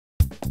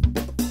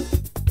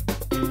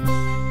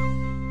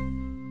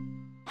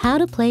How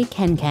to play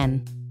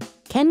KenKen.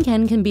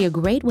 KenKen can be a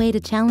great way to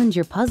challenge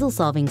your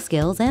puzzle-solving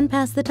skills and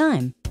pass the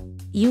time.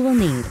 You will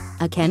need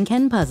a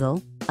KenKen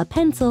puzzle, a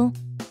pencil,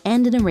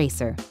 and an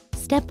eraser.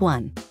 Step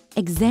 1.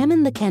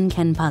 Examine the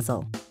KenKen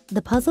puzzle.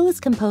 The puzzle is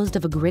composed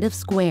of a grid of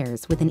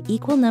squares with an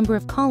equal number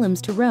of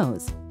columns to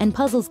rows, and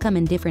puzzles come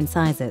in different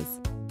sizes.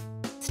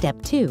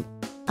 Step 2.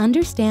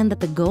 Understand that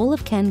the goal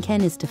of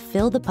KenKen is to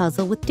fill the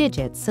puzzle with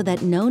digits so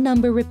that no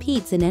number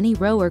repeats in any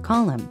row or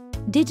column.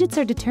 Digits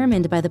are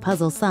determined by the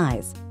puzzle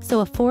size, so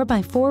a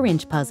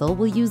 4x4-inch puzzle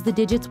will use the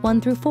digits 1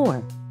 through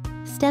 4.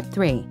 Step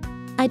 3.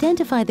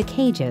 Identify the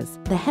cages,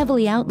 the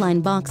heavily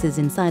outlined boxes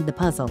inside the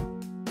puzzle.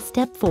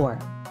 Step 4.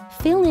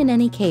 Fill in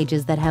any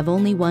cages that have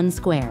only one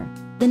square.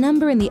 The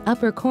number in the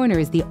upper corner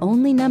is the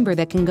only number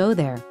that can go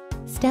there.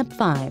 Step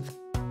 5.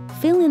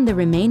 Fill in the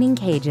remaining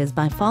cages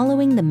by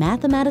following the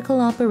mathematical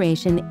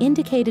operation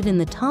indicated in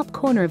the top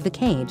corner of the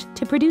cage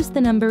to produce the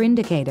number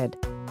indicated.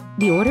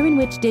 The order in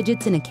which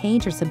digits in a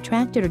cage are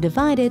subtracted or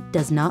divided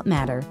does not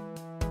matter.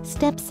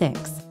 Step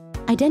 6.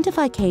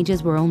 Identify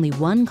cages where only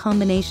one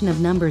combination of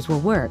numbers will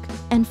work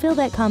and fill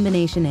that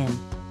combination in.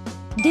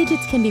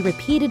 Digits can be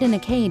repeated in a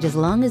cage as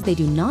long as they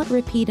do not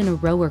repeat in a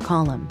row or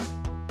column.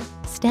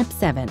 Step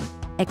 7.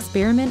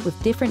 Experiment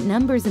with different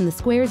numbers in the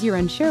squares you're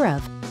unsure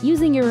of,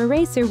 using your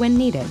eraser when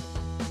needed.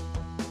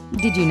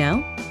 Did you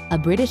know? A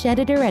British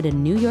editor at a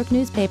New York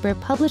newspaper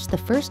published the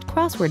first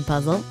crossword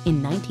puzzle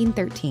in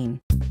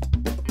 1913.